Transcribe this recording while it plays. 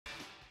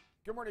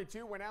Good morning,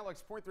 too. When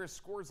Alex Poythress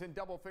scores in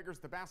double figures,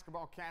 the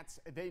basketball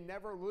Cats, they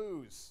never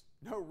lose.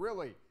 No,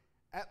 really.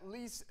 At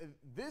least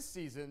this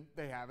season,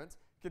 they haven't.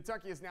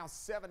 Kentucky is now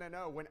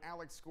 7-0 when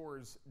Alex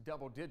scores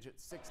double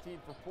digits. 16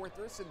 for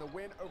Poythress in the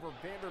win over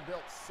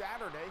Vanderbilt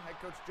Saturday. Head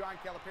coach John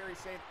Calipari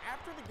saying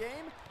after the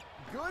game,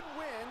 good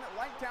win.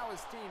 Liked how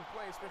his team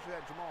played, especially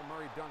that Jamal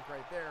Murray dunk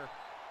right there.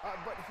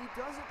 But he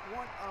doesn't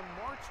want a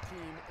March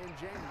team in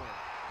January.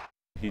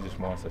 He just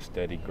wants a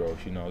steady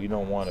growth. You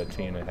don't want a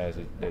team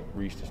that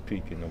reached its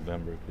peak in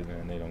November, because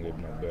then they don't get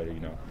no better.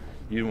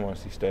 You want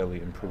to see steady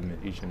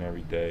improvement each and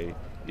every day,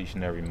 each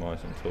and every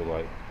month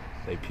until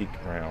they peak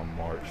around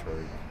March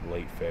or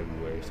late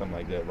February, something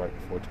like that, right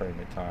before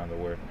tournament time, to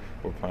where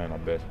we're playing our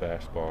best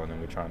basketball and then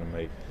we're trying to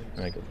make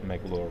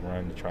a little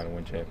run to try to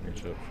win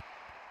championships.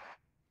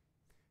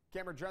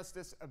 Cameron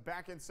Justice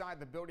back inside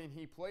the building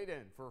he played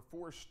in for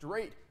 4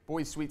 straight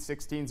boys Sweet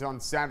 16s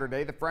on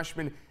Saturday. The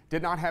freshman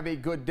did not have a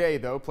good day,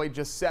 though. Played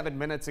just 7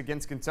 minutes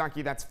against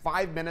Kentucky. That's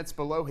 5 minutes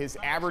below his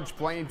average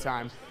playing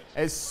time.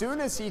 As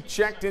soon as he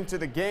checked into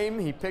the game,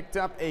 he picked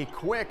up a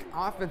quick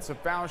offensive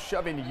foul,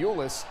 shoving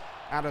Ulis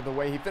out of the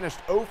way. He finished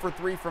 0 for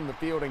 3 from the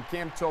field, and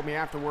Cam told me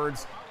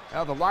afterwards,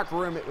 the locker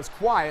room, it was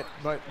quiet,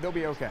 but they'll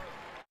be okay.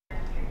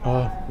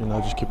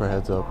 Just keep our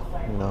heads up.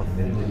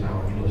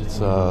 It's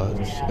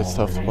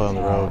tough to play on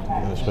the road,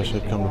 especially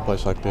to come to a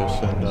place like this.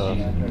 And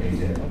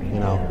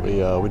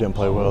we didn't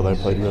play well. They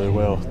played really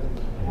well,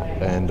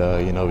 and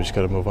we just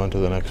got to move on to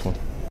the next one.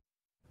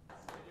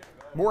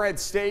 Morehead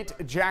State,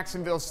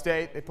 Jacksonville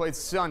State. They played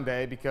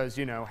Sunday because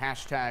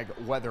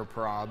hashtag weather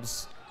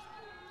probs.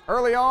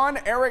 Early on,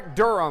 Eric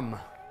Durham.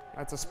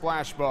 That's a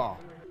splash ball.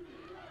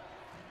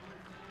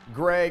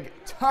 Greg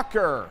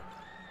Tucker.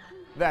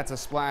 That's a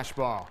splash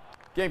ball.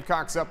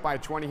 Gamecocks up by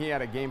 20. He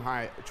had a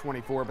game-high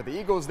 24. But the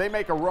Eagles, they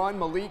make a run.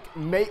 Malik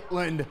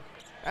Maitland.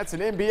 That's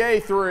an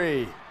NBA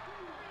three.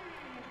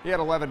 He had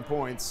 11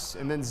 points.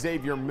 And then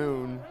Xavier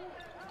Moon.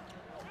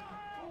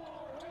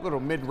 Little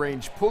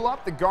mid-range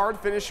pull-up. The guard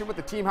finishing with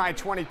the team-high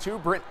 22.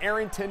 Brent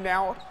Arrington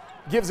now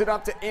gives it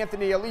up to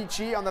Anthony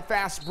Alici on the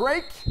fast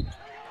break.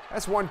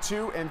 That's 1,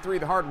 2, and 3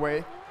 the hard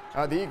way.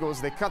 The Eagles,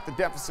 they cut the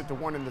deficit to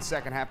 1 in the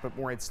second half, but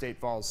Morehead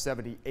State falls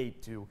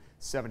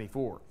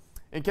 78-74.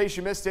 In case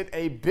you missed it,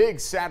 a big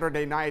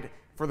Saturday night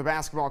for the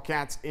basketball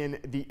Cats in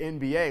the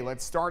NBA.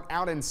 Let's start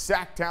out in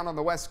Sacktown on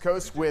the West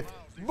Coast with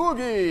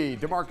Boogie.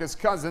 DeMarcus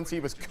Cousins, he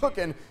was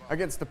cooking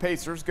against the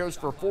Pacers, goes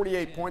for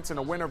 48 points in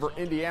a win over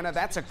Indiana.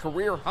 That's a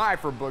career high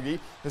for Boogie.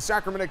 The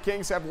Sacramento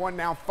Kings have won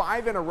now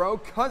 5 in a row.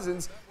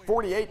 Cousins,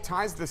 48,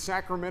 ties the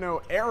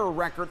Sacramento era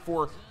record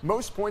for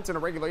most points in a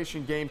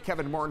regulation game.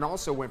 Kevin Martin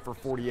also went for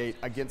 48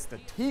 against the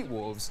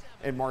T-Wolves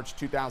in March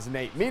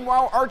 2008.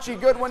 Meanwhile, Archie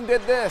Goodwin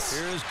did this.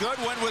 Here's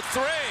Goodwin with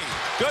 3.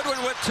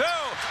 Goodwin with 2.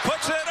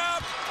 Puts it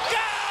up. Good!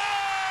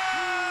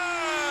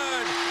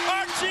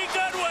 Archie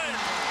Goodwin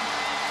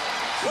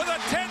with a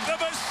 1/10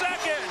 of a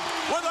second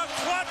with a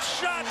clutch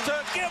shot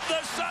to give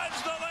the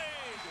Suns the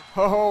lead.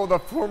 Oh, the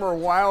former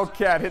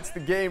Wildcat hits the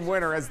game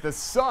winner as the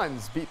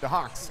Suns beat the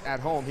Hawks at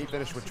home. He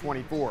finished with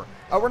 24.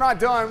 We're not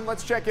done.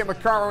 Let's check in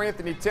with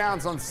Karl-Anthony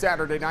Towns on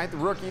Saturday night. The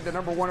rookie, the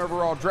 #1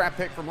 overall draft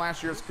pick from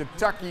last year's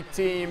Kentucky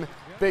team.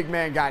 Big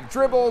man got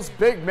dribbles.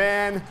 Big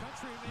man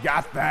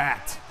got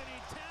that.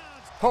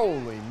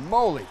 Holy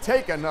moly.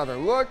 Take another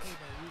look.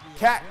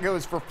 Cat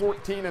goes for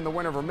 14 in the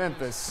win over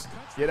Memphis.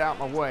 Get out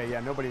my way.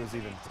 Yeah, nobody was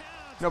even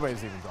guarding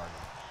him.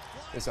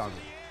 It's all good.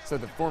 So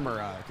the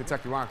former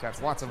Kentucky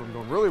Wildcats, lots of them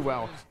going really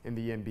well in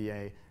the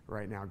NBA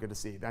right now. Good to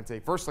see. That's a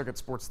first look at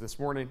sports this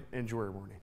morning. Enjoy your morning.